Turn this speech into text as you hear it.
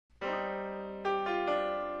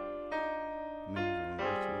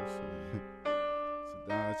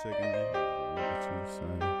checking in. Look at you,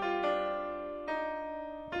 son.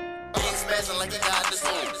 Expansion like you got the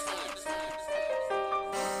soul.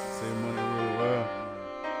 Say money real well.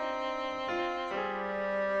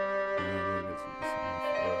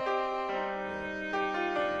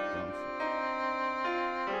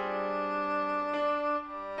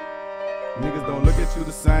 Niggas don't look at you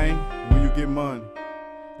the same when you get money.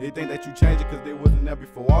 They think that you change it cause they wasn't there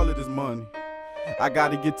before all of this money. I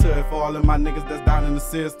gotta get to it for all of my niggas that's down in the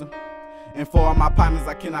system. And for all my partners,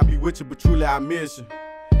 I cannot be with you, but truly I miss you.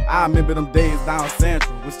 I remember them days down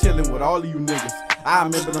Central, was chillin' with all of you niggas. I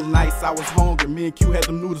remember them nights I was hungry, me and Q had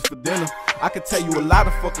them noodles for dinner. I could tell you a lot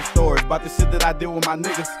of fucking stories about the shit that I did with my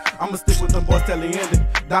niggas. I'ma stick with them boys till the ending.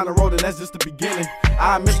 Down the road and that's just the beginning.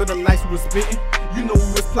 I remember them nights we was spittin'. You know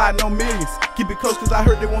we was plotting on millions. Keep it close cause I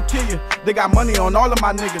heard they won't kill you. They got money on all of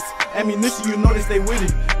my niggas. Ammunition, you know they stay with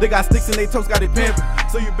it. They got sticks in they toes, got it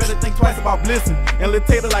pimpin'. So you better think twice about blissing. And Lil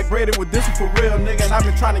Tater like Brady with this one for real, nigga. And I've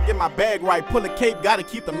been trying to get my bag right. Pull a cape, gotta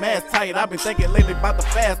keep the mask tight. I've been thinking lately about the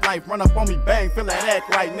fast life. Run up on me, bang, feel that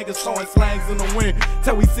act right. Niggas throwing slangs in the wind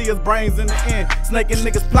till we see his brains in the end. Snaking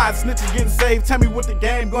niggas plotting, snitches getting saved. Tell me what the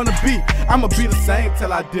game gonna be. I'ma be the same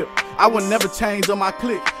till I dip. I will never change on my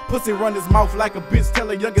clique. Pussy run his mouth like a bitch. Tell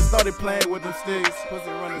a youngest started playing with them sticks. Pussy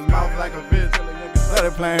run his mouth like a bitch. Tell a youngest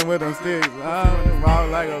started playing with them sticks. Run his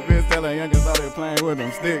mouth like a bitch. Tell a youngest started playing with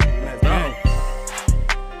them sticks. Let's go.